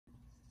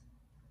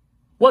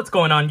What's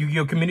going on,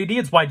 Yu-Gi-Oh community?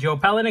 It's YGO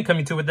Paladin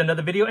coming to you with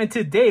another video, and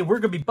today we're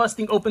going to be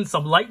busting open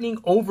some Lightning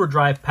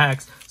Overdrive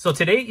packs. So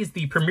today is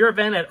the premiere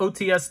event at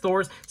OTS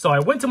stores, so I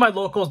went to my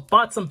locals,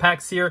 bought some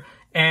packs here,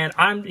 and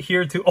I'm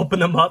here to open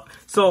them up.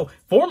 So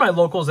for my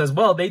locals as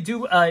well, they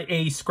do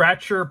a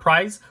scratcher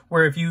prize,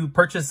 where if you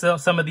purchase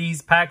some of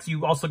these packs,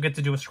 you also get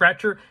to do a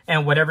scratcher,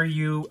 and whatever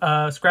you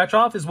scratch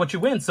off is what you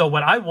win. So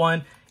what I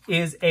won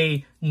is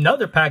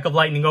another pack of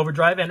Lightning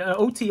Overdrive and an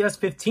OTS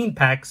 15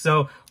 pack.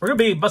 So we're going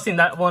to be busting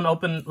that one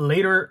open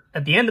later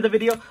at the end of the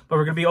video, but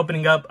we're going to be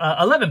opening up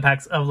 11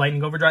 packs of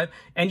Lightning Overdrive.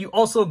 And you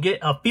also get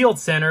a field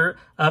center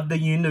of the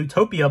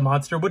Utopia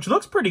monster, which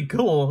looks pretty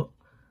cool.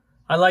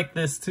 I like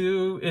this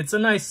too. It's a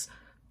nice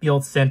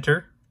field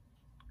center.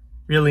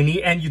 Really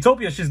neat. And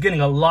Utopia is just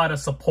getting a lot of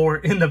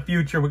support in the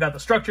future. We got the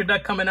structure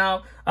deck coming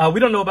out.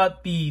 We don't know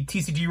about the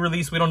TCG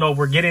release. We don't know if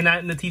we're getting that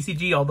in the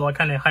TCG, although I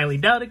kind of highly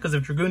doubt it because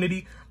of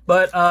Dragoonity.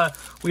 But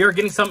we are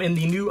getting some in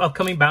the new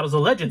upcoming Battles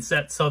of Legends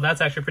set, so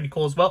that's actually pretty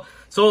cool as well.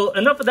 So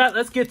enough of that.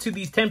 Let's get to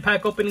these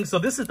 10-pack openings. So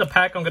this is the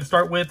pack I'm going to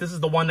start with. This is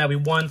the one that we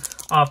won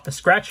off the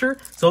scratcher.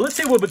 So let's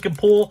see what we can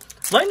pull.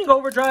 Lightning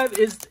Overdrive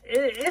it's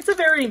a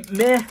very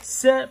meh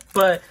set,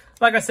 but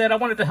like I said, I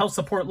wanted to help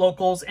support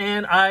locals,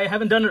 and I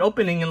haven't done an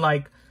opening in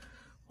like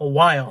a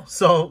while.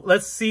 So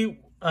let's see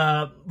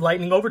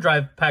Lightning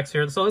Overdrive packs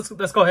here. So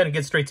let's go ahead and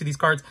get straight to these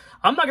cards.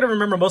 I'm not going to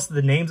remember most of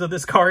the names of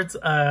these cards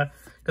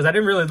because I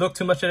didn't really look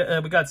too much at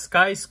it. We got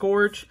Sky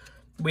Scourge.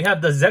 We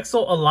have the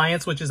Zexal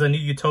Alliance, which is a new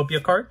Utopia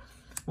card.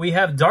 We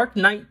have Dark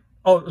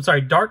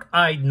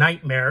Eyed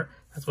Nightmare.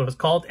 That's what it's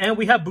called. And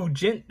we have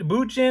Bujin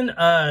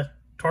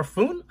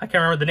Torfun. I can't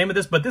remember the name of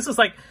this, but this is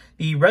like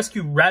the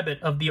rescue rabbit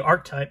of the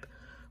archetype,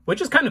 which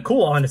is kind of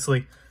cool,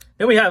 honestly.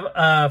 Then we have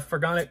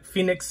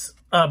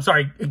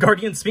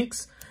Guardian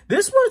Sphinx.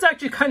 This one is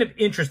actually kind of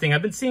interesting.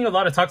 I've been seeing a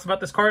lot of talks about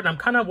this card, and I'm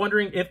kind of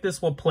wondering if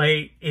this will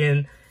play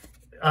in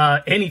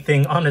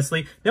anything,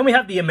 honestly. Then we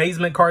have the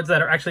Amazement cards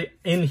that are actually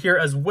in here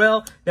as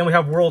well. Then we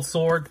have World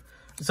Sword.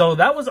 So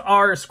that was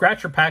our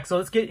scratcher pack. So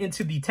let's get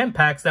into the 10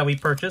 packs that we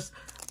purchased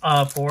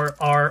for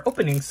our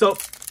opening. So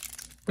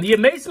the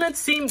Amazements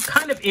seem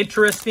kind of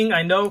interesting.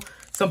 I know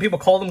some people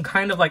call them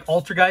kind of like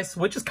Altergeist,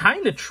 which is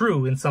kind of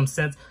true in some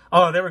sense.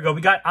 Oh, there we go.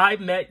 We got I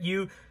Met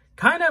You.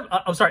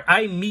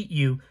 I Meet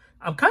You.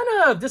 I'm kind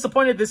of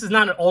disappointed this is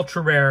not an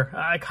ultra rare.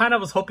 I kind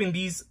of was hoping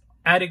these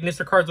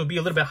Adignister cards would be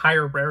a little bit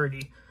higher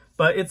rarity,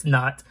 but it's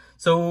not.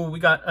 So we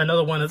got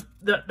another one of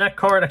that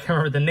card. I can't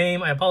remember the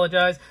name. I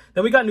apologize.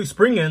 Then we got new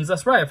Springans.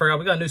 That's right. I forgot.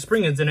 We got new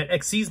Springans in an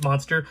Xyz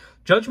monster.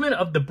 Judgment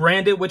of the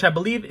Branded, which I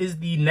believe is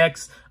the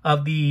next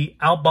of the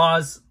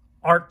Albaz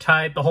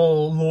archetype, the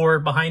whole lore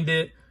behind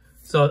it.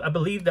 So I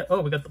believe that,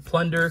 we got the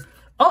Plunder.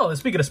 Oh, and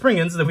speaking of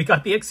Springans, then we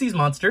got the Xyz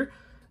monster.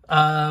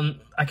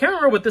 I can't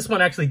remember what this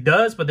one actually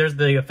does, but there's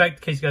the effect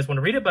in case you guys want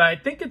to read it, but I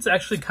think it's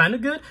actually kind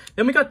of good.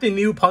 Then we got the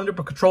new Plunder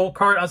Control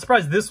card. I'm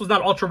surprised this was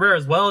not ultra rare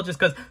as well, just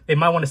because they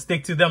might want to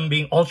stick to them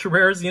being ultra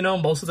rares, you know,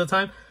 most of the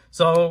time.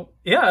 So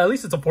yeah, at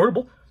least it's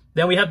affordable.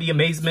 Then we have the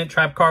Amazement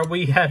Trap card.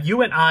 We have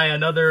You and I,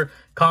 another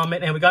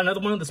comment, and we got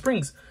another one of the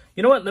Springs.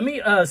 You know what? Let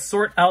me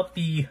sort out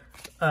the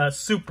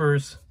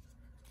supers.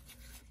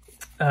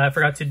 I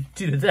forgot to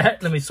do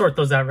that. Let me sort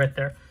those out right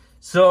there.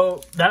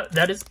 So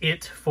that is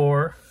it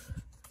for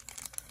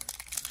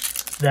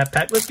that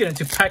pack. Let's get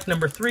into pack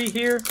number 3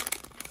 here.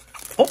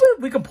 Hopefully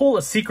we can pull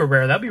a secret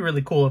rare. That'd be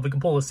really cool if we can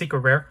pull a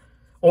secret rare.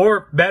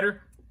 Or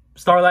better,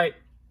 Starlight.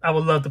 I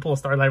would love to pull a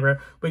Starlight rare.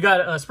 We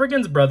got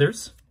Spriggan's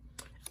Brothers.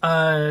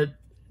 Demari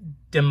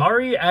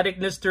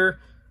Adignister.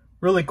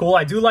 Really cool.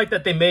 I do like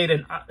that they made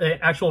an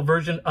actual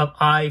version of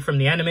I from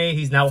the anime.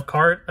 He's now a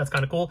card. That's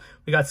kind of cool.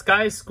 We got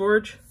Sky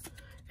Scourge.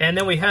 And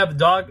then we have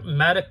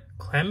Dogmatic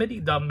Calamity.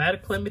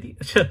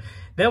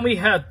 Then we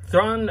have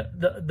Thrawn,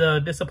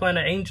 the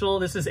Disciplina Angel.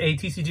 This is a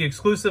TCG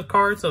exclusive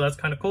card, so that's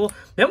kind of cool.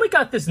 Then we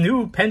got this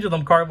new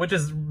Pendulum card, which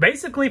is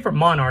basically for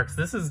Monarchs.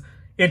 This is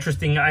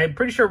interesting. I'm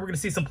pretty sure we're going to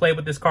see some play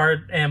with this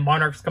card, and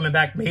Monarchs coming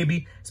back,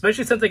 maybe.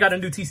 Especially since they got a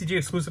new TCG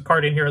exclusive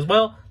card in here as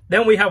well.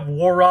 Then we have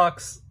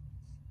Warrocks.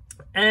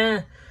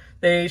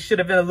 They should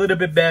have been a little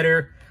bit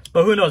better,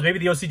 but who knows? Maybe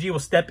the OCG will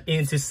step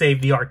in to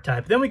save the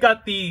archetype. Then we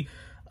got the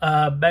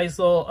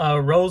Basil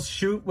Rose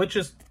Shoot, which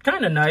is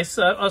kind of nice.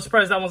 I was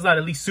surprised that one's not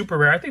at least super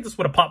rare. I think this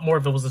would have popped more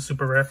if it was a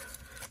super rare.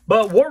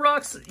 But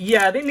Warrocks,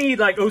 yeah, they need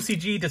like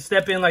OCG to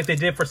step in like they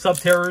did for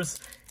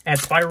Subterrors and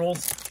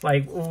Spirals.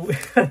 Like,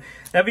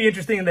 that'd be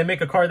interesting if they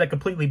make a card that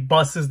completely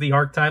busts the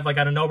archetype like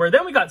out of nowhere.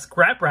 Then we got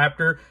Scrap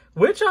Raptor,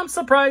 which I'm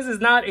surprised is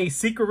not a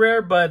secret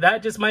rare, but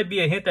that just might be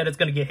a hint that it's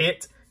going to get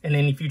hit in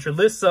any future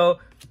list. So,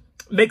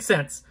 makes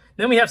sense.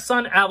 Then we have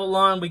Sun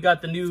Avalon. We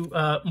got the new,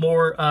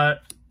 more,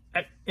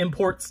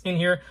 imports in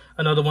here.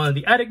 Another one of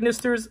the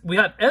Adignisters. We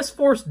have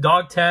S-Force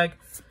Dog Tag.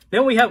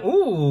 Then we have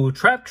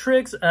Trap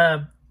Tricks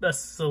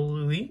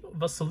Vaseline.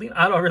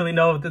 I don't really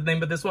know the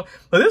name of this one,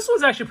 but this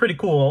one's actually pretty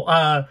cool.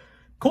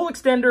 Cool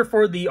extender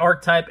for the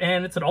archetype,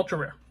 and it's an ultra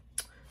rare.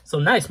 So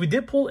nice. We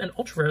did pull an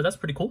ultra rare. That's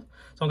pretty cool.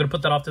 So I'm gonna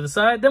put that off to the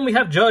side. Then we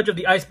have Judge of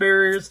the Ice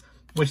Barriers,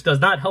 which does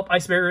not help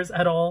Ice Barriers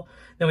at all.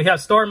 Then we have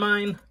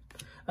Starmine.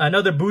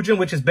 Another Bujin,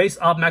 which is based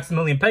off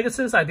Maximilian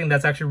Pegasus. I think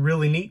that's actually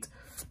really neat.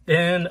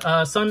 And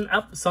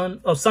Sunvine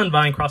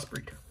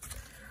crossbreed.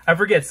 I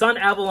forget, Sun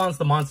Avalon's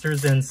the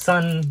monsters and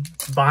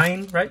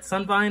Sunvine, right?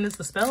 Sunvine is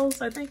the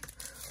spells, I think.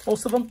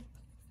 Most of them.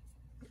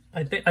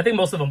 I think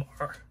most of them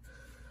are.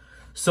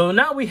 So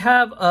now we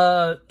have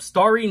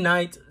Starry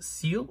Night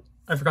Seal.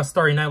 I forgot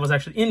Starry Night was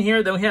actually in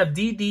here. Then we have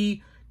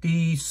DD,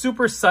 the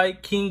Super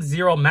Psych King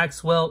Zero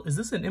Maxwell. Is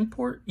this an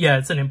import? Yeah,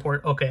 it's an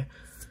import. Okay.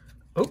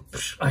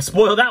 Oops, I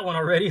spoiled that one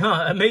already,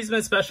 huh?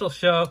 Amazement Special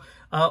Show.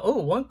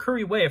 One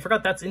Curry Way. I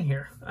forgot that's in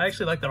here. I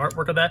actually like the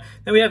artwork of that.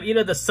 Then we have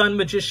Ida the Sun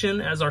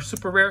Magician as our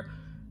super rare.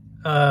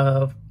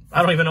 I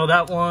don't even know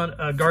that one.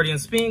 Guardian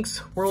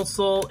Sphinx, World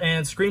Soul,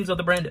 and Screams of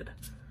the Branded.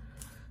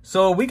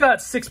 So we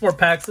got 6 more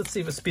packs. Let's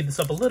see if we speed this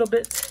up a little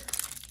bit.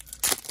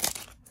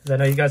 I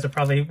know you guys will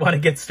probably want to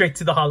get straight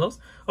to the holos.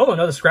 Oh,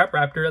 another Scrap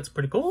Raptor. That's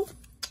pretty cool.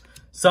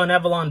 Sun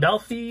Avalon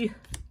Dalphi.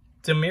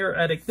 Demir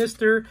Attic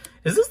Nister.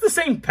 Is this the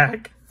same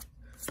pack?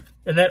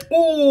 And then,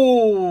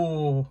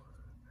 oh,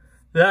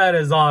 that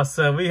is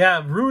awesome. We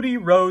have Rudy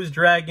Rose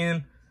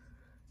Dragon.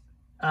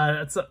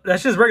 That's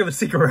just regular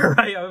secret rare,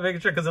 right? I'm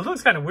making sure because it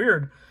looks kind of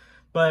weird.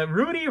 But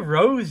Rudy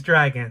Rose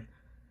Dragon.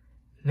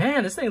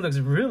 Man, this thing looks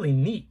really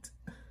neat.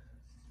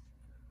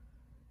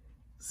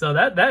 So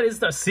that is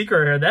the secret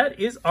rare. That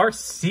is our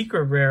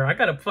secret rare. I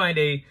gotta find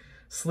a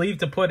sleeve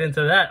to put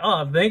into that.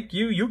 Oh, thank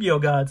you, Yu-Gi-Oh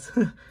gods.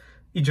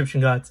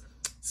 Egyptian gods.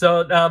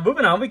 So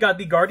moving on, we got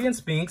the Guardian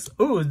Sphinx.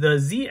 Ooh, the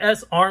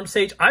ZS Arm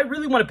Sage. I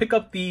really want to pick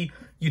up the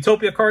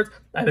Utopia cards.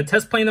 I've been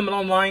test playing them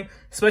online,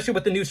 especially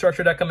with the new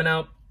structure deck coming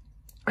out.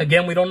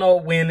 Again, we don't know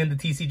when in the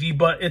TCG,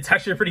 but it's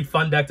actually a pretty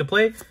fun deck to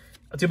play.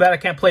 Too bad I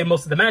can't play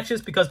most of the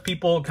matches because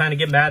people kind of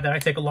get mad that I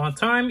take a long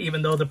time,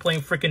 even though they're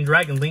playing freaking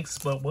Dragon Links,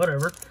 but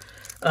whatever.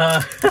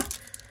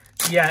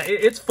 Yeah,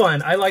 it's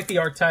fun. I like the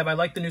archetype. I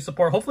like the new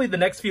support. Hopefully the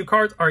next few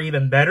cards are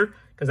even better,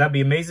 because that'd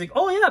be amazing.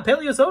 Oh yeah,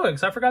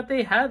 Paleozoics. I forgot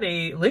they have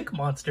a Link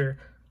monster.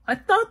 I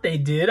thought they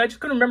did. I just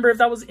couldn't remember if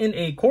that was in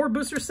a core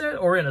booster set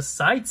or in a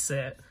side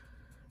set.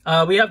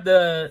 We have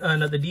the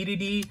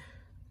DDD.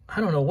 I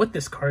don't know what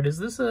this card is.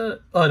 This oh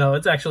no,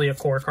 it's actually a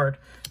core card.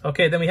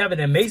 Okay, then we have an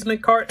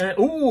Amazement card. And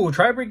ooh,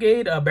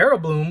 Tri-Brigade Barrel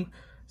Bloom.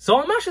 So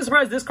I'm actually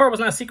surprised this card was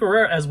not a secret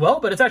rare as well,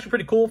 but it's actually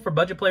pretty cool for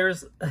budget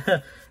players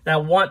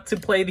that want to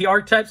play the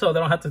archetype, so they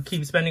don't have to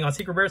keep spending on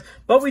secret rares.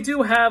 But we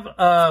do have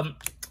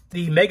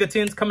the Mega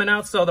Tins coming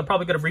out, so they're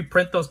probably going to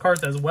reprint those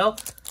cards as well.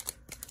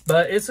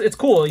 But it's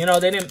cool, you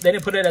know. They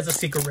didn't put it as a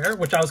secret rare,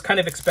 which I was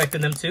kind of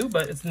expecting them to,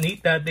 but it's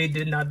neat that they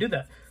did not do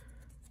that.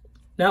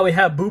 Now we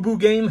have Boo Boo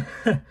Game.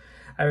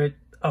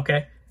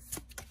 Okay.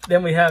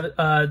 Then we have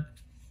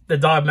the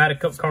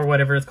Dogmatic card,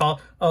 whatever it's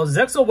called. Oh,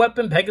 Zexal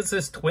Weapon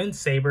Pegasus Twin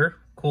Saber.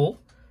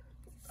 Cool.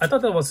 I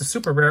thought that was a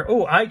super rare.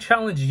 Oh, I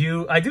Challenge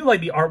You. I do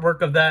like the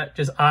artwork of that.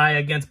 Just I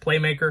against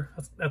Playmaker.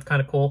 That's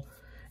kind of cool.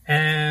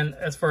 And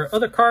as for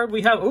other card,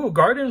 we have, ooh,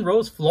 Garden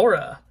Rose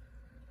Flora.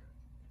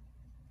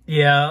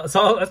 Yeah,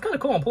 so that's kind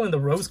of cool. I'm pulling the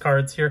Rose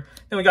cards here.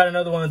 Then we got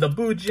another one of the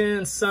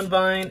Bujin,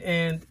 Sunvine,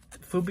 and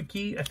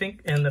Fubuki, I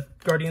think, and the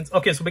Guardians.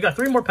 Okay, so we got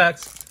 3 more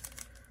packs.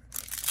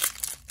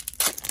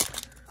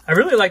 I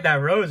really like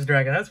that Rose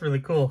Dragon. That's really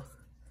cool.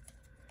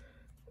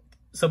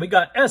 So we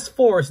got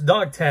S-Force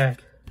Dog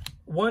Tag,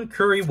 1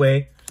 Curry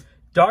Way,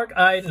 Dark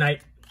Eye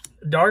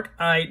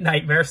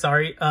Nightmare,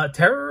 sorry,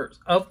 Terror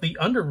of the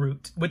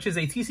Underroot, which is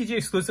a TCG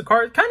exclusive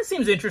card. Kind of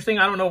seems interesting.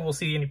 I don't know if we'll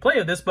see any play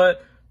of this,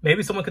 but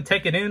maybe someone could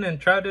take it in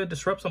and try to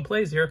disrupt some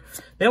plays here.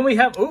 Then we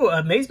have, ooh,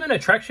 Amazement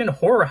Attraction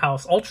Horror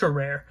House, ultra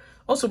rare.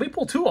 Also, we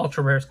pulled 2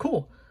 ultra rares.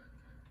 Cool.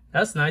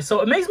 That's nice.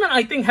 So Amazement,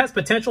 I think, has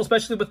potential,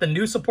 especially with the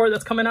new support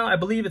that's coming out. I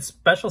believe it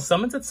special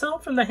summons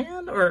itself from the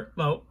hand, or,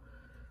 well,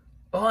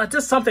 oh, it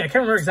does something. I can't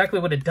remember exactly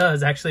what it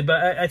does, actually,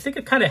 but I think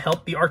it kind of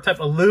helped the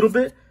archetype a little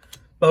bit.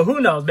 But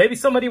who knows? Maybe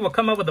somebody will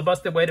come up with a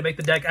busted way to make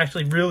the deck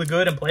actually really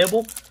good and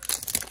playable.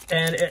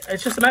 And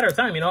it's just a matter of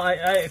time, you know.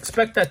 I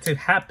expect that to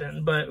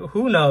happen, but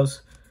who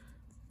knows?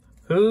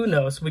 Who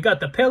knows? We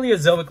got the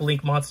Paleozoic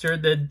Link monster,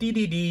 the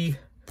DDD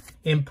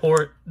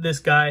import, this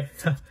guy,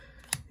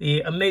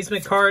 the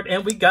Amazement card,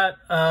 and we got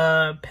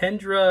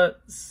Pendra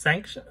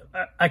Sanction.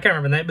 I can't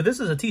remember the name, but this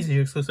is a TCG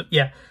exclusive.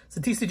 Yeah, it's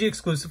a TCG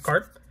exclusive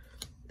card.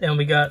 And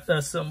we got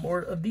some more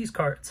of these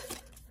cards.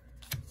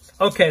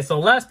 Okay, so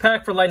last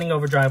pack for Lightning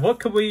Overdrive. What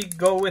could we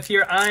go with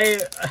here?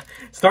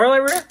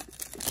 Starlight rare?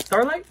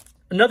 Starlight?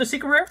 Another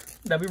secret rare?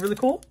 That'd be really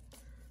cool.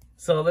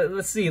 So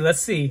let's see.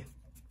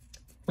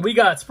 We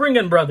got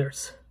Springen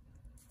Brothers.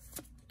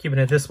 Keeping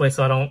it this way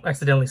so I don't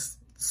accidentally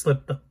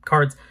slip the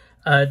cards.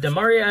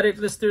 Damari Attic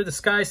Lister, the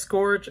Sky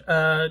Scourge,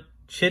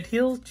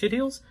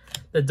 Chidheels,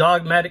 the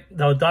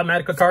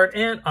Dogmatica card,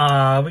 and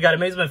we got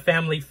Amazement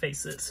Family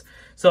Faces.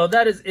 So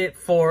that is it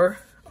for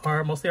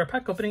mostly our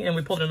pack opening, and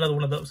we pulled another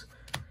one of those.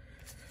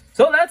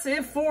 So that's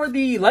it for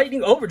the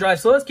Lightning Overdrive.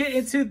 So let's get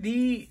into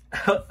the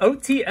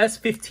OTS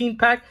 15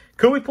 pack.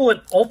 Could we pull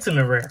an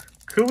ultimate rare?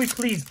 Could we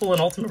please pull an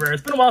ultimate rare?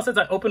 It's been a while since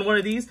I opened one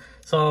of these,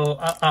 so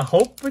I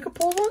hope we could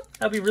pull one.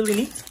 That'd be really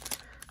neat.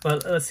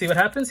 But let's see what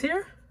happens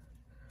here.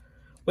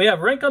 We have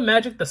Renka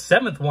Magic, the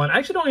 7th one. I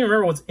actually don't even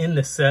remember what's in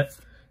this set.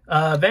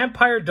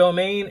 Vampire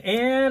Domain,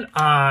 and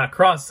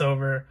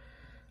crossover.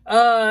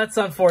 That's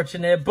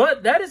unfortunate,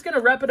 but that is going to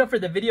wrap it up for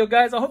the video,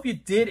 guys. I hope you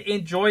did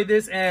enjoy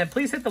this, and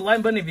please hit the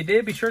like button if you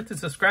did. Be sure to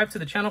subscribe to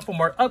the channel for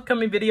more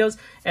upcoming videos,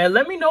 and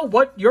let me know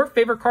what your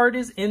favorite card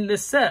is in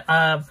this set.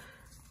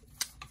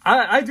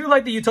 I do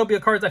like the Utopia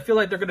cards. I feel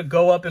like they're going to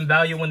go up in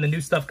value when the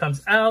new stuff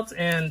comes out,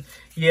 and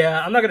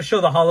yeah, I'm not going to show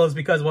the holos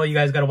because, well, you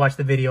guys got to watch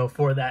the video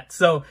for that.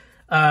 So,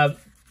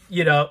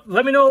 you know,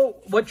 let me know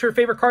what your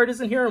favorite card is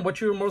in here and what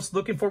you're most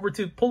looking forward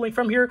to pulling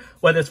from here,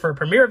 whether it's for a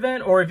premiere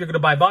event or if you're going to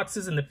buy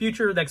boxes in the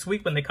future next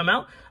week when they come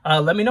out.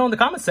 Let me know in the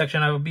comment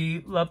section. I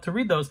would love to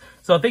read those.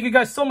 So thank you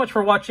guys so much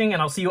for watching,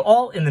 and I'll see you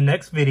all in the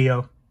next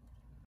video.